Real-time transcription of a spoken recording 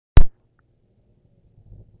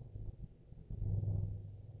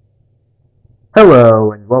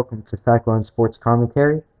Hello and welcome to Cyclone Sports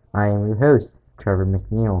Commentary. I am your host, Trevor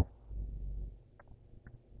McNeil.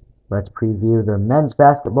 Let's preview the men's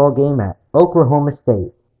basketball game at Oklahoma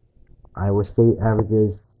State. Iowa State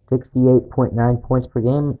averages 68.9 points per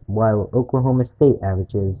game, while Oklahoma State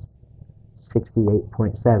averages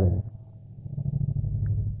 68.7.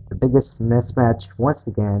 The biggest mismatch, once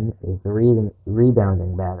again, is the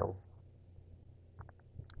rebounding battle.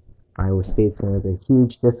 Iowa State's at a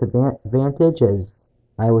huge disadvantage as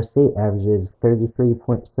Iowa State averages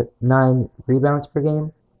 33.9 rebounds per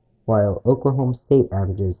game, while Oklahoma State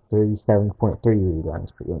averages 37.3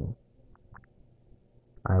 rebounds per game.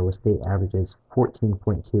 Iowa State averages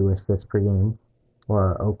 14.2 assists per game,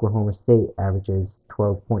 while Oklahoma State averages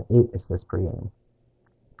 12.8 assists per game.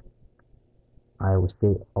 Iowa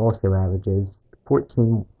State also averages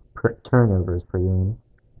 14 turnovers per game,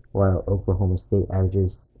 while Oklahoma State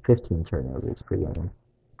averages 15 turnovers per game.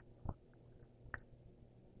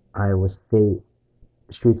 Iowa State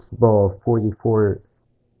shoots the ball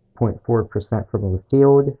 44.4% from the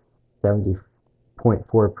field,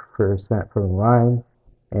 70.4% from the line,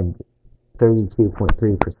 and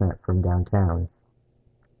 32.3% from downtown.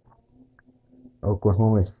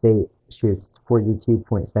 Oklahoma State shoots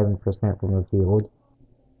 42.7% from the field,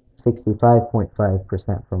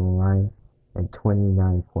 65.5% from the line, and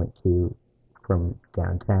 29.2% from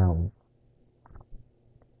downtown.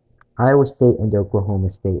 Iowa State and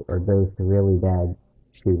Oklahoma State are both really bad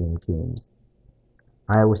shooting teams.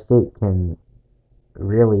 Iowa State can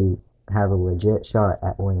really have a legit shot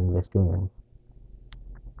at winning this game.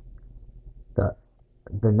 The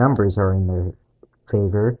numbers are in their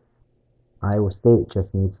favor. Iowa State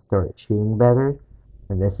just needs to start shooting better,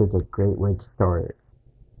 and this is a great way to start.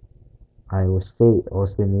 Iowa State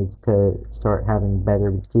also needs to start having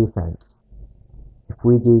better defense. If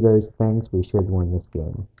we do those things, we should win this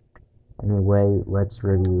game. Anyway, let's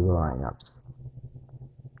review the lineups.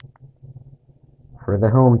 For the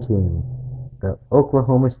home team, the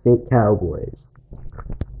Oklahoma State Cowboys.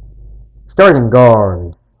 Starting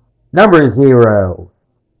guard, number 0,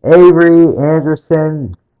 Avery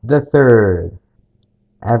Anderson III,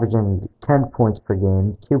 averaging 10 points per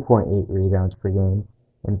game, 2.8 rebounds per game,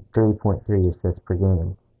 and 3.3 assists per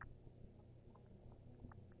game.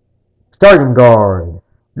 Starting guard,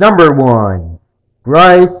 number 1,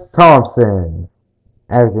 Bryce Thompson,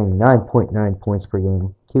 averaging 9.9 points per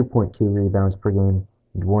game, 2.2 rebounds per game,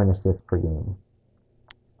 and 1 assist per game.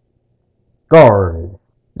 Guard,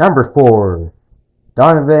 number 4,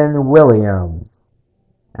 Donovan Williams,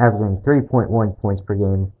 averaging 3.1 points per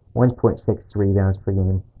game, 1.6 rebounds per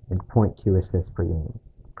game, and 0.2 assists per game.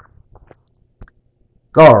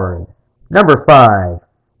 Guard, number 5,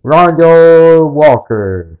 Rondo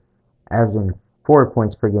Walker, averaging 4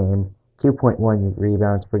 points per game, 2.1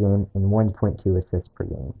 rebounds per game, and 1.2 assists per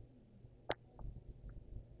game.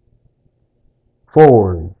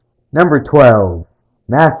 Forward, number 12,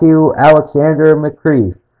 Matthew Alexander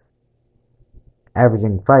McCreef,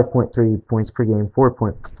 averaging 5.3 points per game,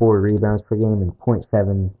 4.4 rebounds per game, and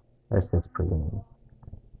 0.7 assists per game.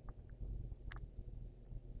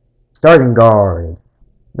 Starting guard,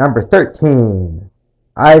 number 13,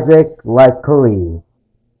 Isaac Likely,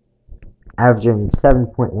 averaging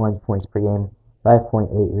 7.1 points per game,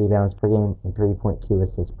 5.8 rebounds per game, and 3.2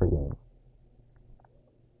 assists per game.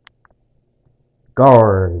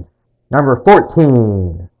 Guard, number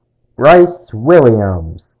 14, Bryce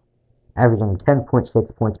Williams, averaging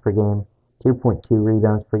 10.6 points per game, 2.2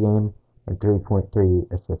 rebounds per game, and 3.3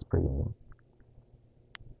 assists per game.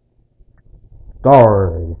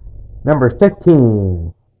 Guard, number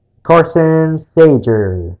 15, Carson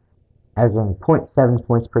Sager, averaging 0.7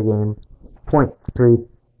 points per game, 0.3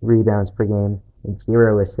 rebounds per game, and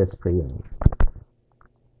 0 assists per game.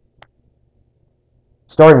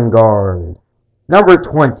 Starting guard, number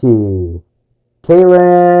 20,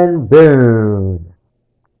 Kalen Boone,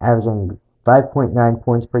 averaging 5.9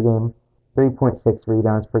 points per game, 3.6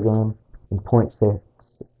 rebounds per game, and 0.6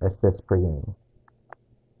 assists per game.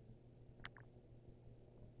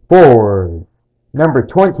 Forward, number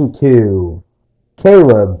 22,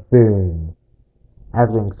 Caleb Boone,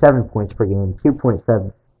 averaging 7 points per game,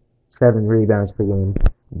 2.7 rebounds per game,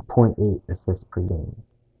 and 0.8 assists per game.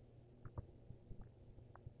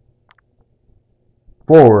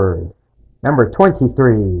 Forward, number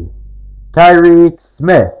 23, Tyreek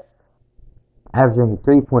Smith, averaging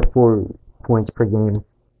 3.4 points per game,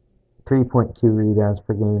 3.2 rebounds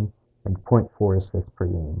per game, and 0.4 assists per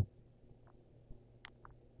game.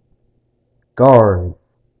 Guard,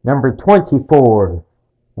 number 24,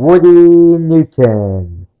 Woody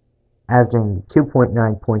Newton, averaging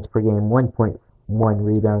 2.9 points per game, 1.1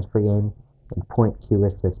 rebounds per game, and point 0.2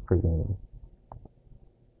 assists per game.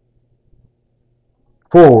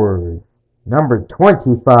 Forward, number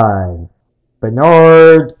 25,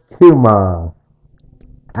 Bernard Kuma,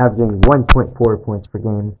 averaging 1.4 points per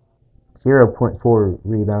game, 0.4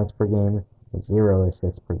 rebounds per game, and 0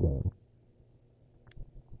 assists per game.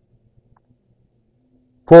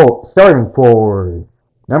 Starting forward,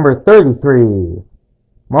 number 33,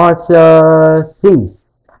 Monsa Cease,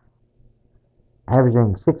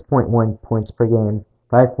 averaging 6.1 points per game,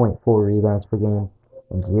 5.4 rebounds per game,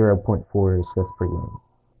 and 0.4 assists per game.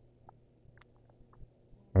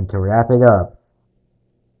 And to wrap it up,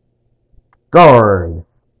 guard,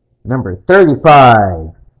 number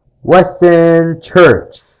 35, Weston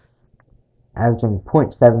Church, averaging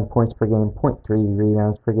 0.7 points per game, 0.3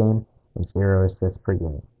 rebounds per game, and 0 assists per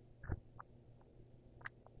game.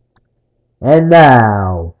 And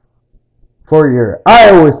now, for your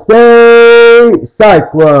Iowa State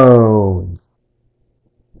Cyclones.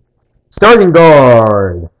 Starting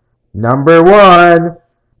guard, number 1,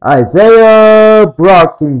 Isaiah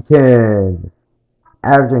Brockington,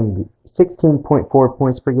 averaging 16.4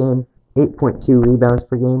 points per game, 8.2 rebounds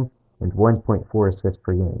per game, and 1.4 assists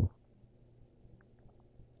per game.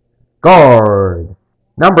 Guard,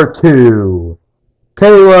 number 2,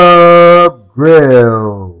 Caleb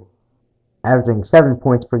Grill, averaging 7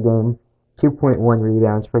 points per game, 2.1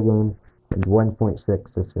 rebounds per game, and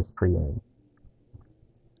 1.6 assists per game.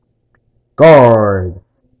 Guard,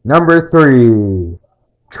 number 3,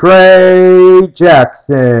 Trey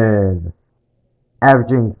Jackson,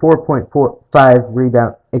 averaging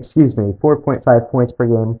 4.5 points per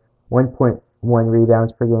game, 1.1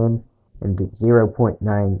 rebounds per game, and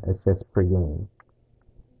 0.9 assists per game.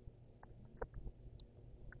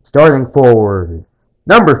 Starting forward,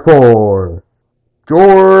 number 4,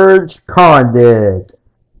 George Condit,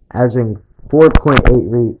 averaging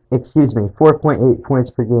 4.8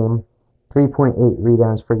 points per game, 3.8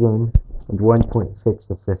 rebounds per game, and 1.6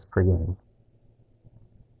 assists per game.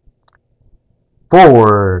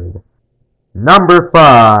 Forward, number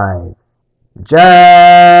 5,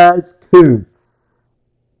 Jazz Coots,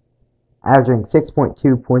 averaging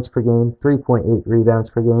 6.2 points per game, 3.8 rebounds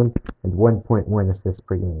per game, and 1.1 assists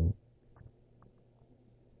per game.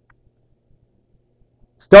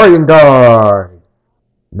 Starting guard,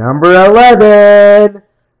 number 11,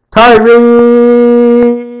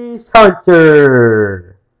 Tyrese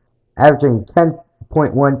Hunter, averaging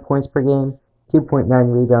 10.1 points per game, 2.9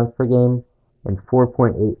 rebounds per game, and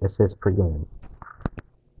 4.8 assists per game.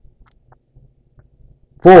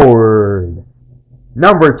 Forward,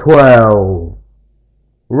 number 12,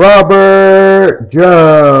 Robert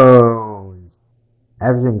Jones,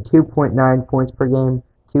 averaging 2.9 points per game,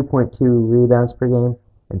 2.2 rebounds per game,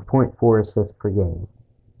 and 0.4 assists per game.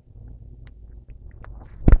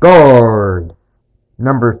 Guard,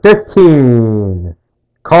 number 15,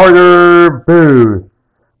 Carter Booth,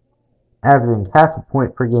 averaging half a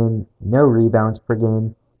point per game, no rebounds per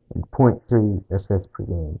game, and 0.3 assists per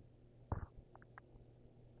game.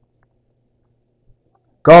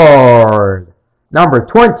 Guard, number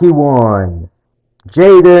 21,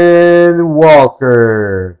 Jaden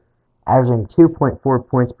Walker, averaging 2.4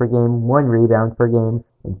 points per game, 1 rebound per game,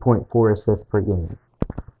 and 0.4 assists per game.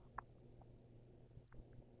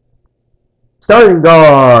 Starting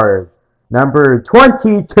guard, number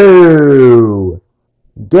 22,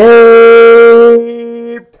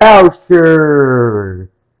 Gabe Tauscher,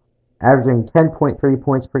 averaging 10.3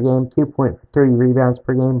 points per game, 2.3 rebounds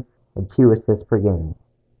per game, and 2 assists per game.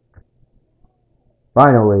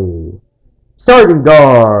 Finally, starting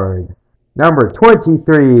guard, number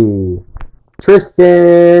 23,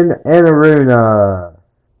 Tristan Enaruna,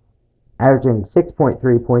 averaging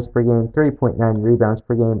 6.3 points per game, 3.9 rebounds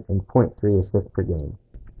per game, and 0.3 assists per game.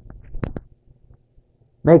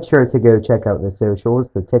 Make sure to go check out the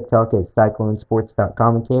socials. The TikTok is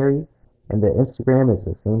CycloneSports.commentary, and the Instagram is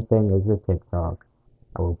the same thing as the TikTok.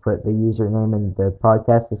 I will put the username in the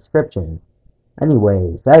podcast description.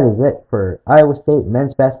 Anyways, that is it for Iowa State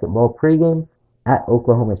men's basketball pregame at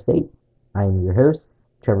Oklahoma State. I am your host,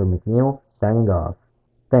 Trevor McNeil, signing off.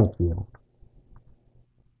 Thank you.